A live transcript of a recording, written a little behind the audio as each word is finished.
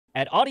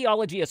At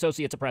Audiology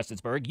Associates of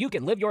Prestonsburg, you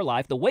can live your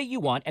life the way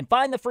you want and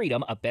find the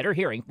freedom of better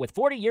hearing. With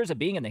 40 years of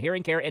being in the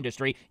hearing care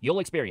industry, you'll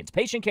experience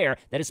patient care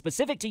that is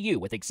specific to you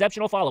with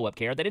exceptional follow-up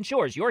care that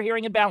ensures your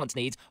hearing and balance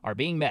needs are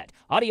being met.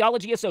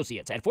 Audiology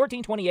Associates at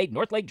 1428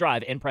 North Lake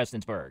Drive in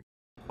Prestonsburg.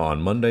 On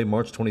Monday,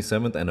 March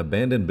 27th, an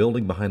abandoned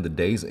building behind the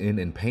Days Inn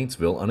in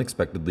Paintsville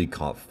unexpectedly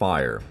caught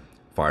fire.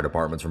 Fire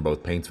departments from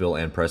both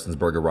Paintsville and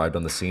Prestonsburg arrived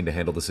on the scene to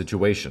handle the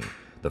situation.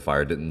 The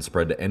fire didn't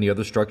spread to any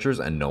other structures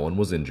and no one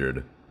was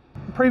injured.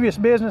 Previous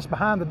business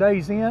behind the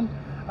Days Inn,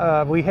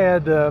 we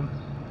had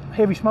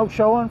heavy smoke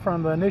showing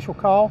from the initial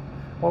call,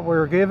 what we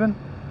were given.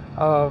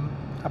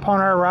 Upon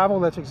our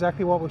arrival, that's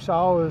exactly what we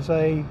saw, was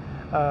a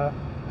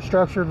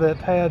structure that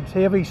had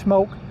heavy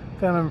smoke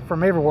coming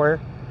from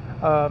everywhere.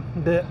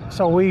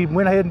 So we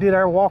went ahead and did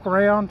our walk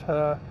around,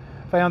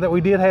 found that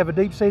we did have a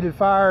deep-seated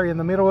fire in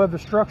the middle of the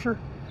structure,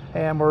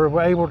 and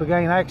were able to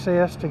gain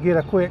access to get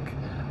a quick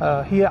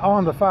hit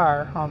on the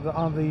fire,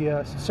 on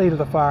the seat of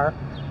the fire.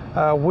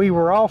 We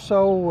were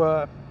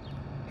also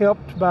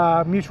helped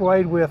by mutual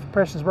aid with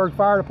Prestonsburg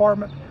Fire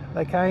Department.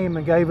 They came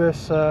and gave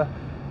us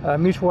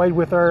mutual aid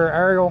with our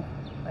aerial,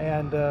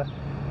 and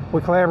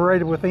we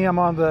collaborated with them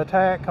on the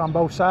attack on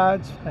both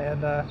sides,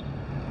 and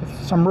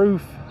some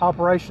roof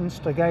operations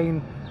to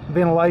gain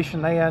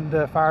ventilation and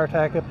fire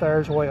attack up there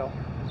as well.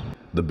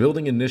 The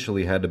building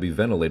initially had to be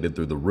ventilated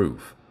through the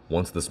roof.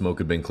 Once the smoke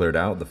had been cleared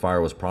out, the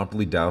fire was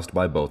promptly doused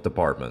by both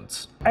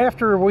departments.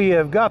 After we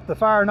have got the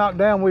fire knocked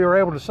down, we were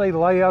able to see the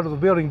layout of the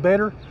building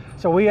better.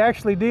 So we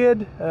actually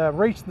did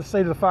reach the seat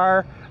of the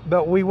fire,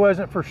 but we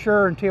wasn't for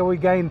sure until we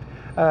gained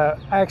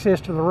access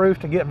to the roof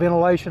to get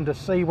ventilation to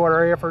see what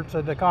our efforts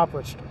had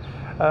accomplished.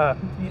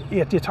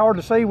 It's hard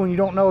to see when you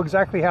don't know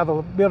exactly how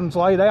the building's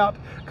laid out,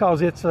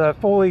 because it's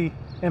fully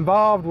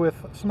involved with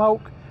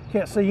smoke.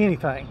 Can't see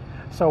anything.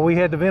 So we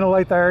had to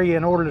ventilate the area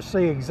in order to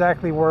see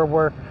exactly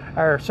where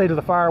our seat of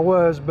the fire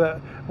was, but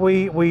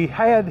we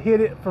had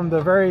hit it from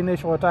the very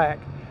initial attack.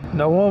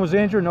 No one was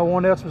injured, no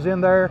one else was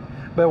in there,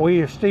 but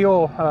we are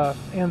still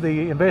in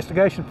the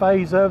investigation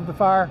phase of the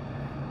fire.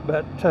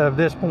 But at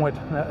this point,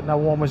 no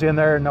one was in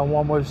there, no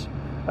one was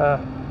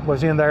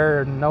in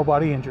there, and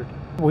nobody injured.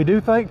 We do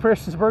thank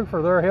Prestonsburg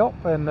for their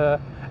help, and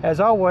as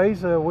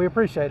always, we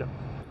appreciate them.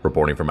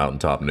 Reporting for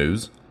Mountaintop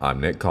News, I'm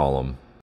Nick Collum.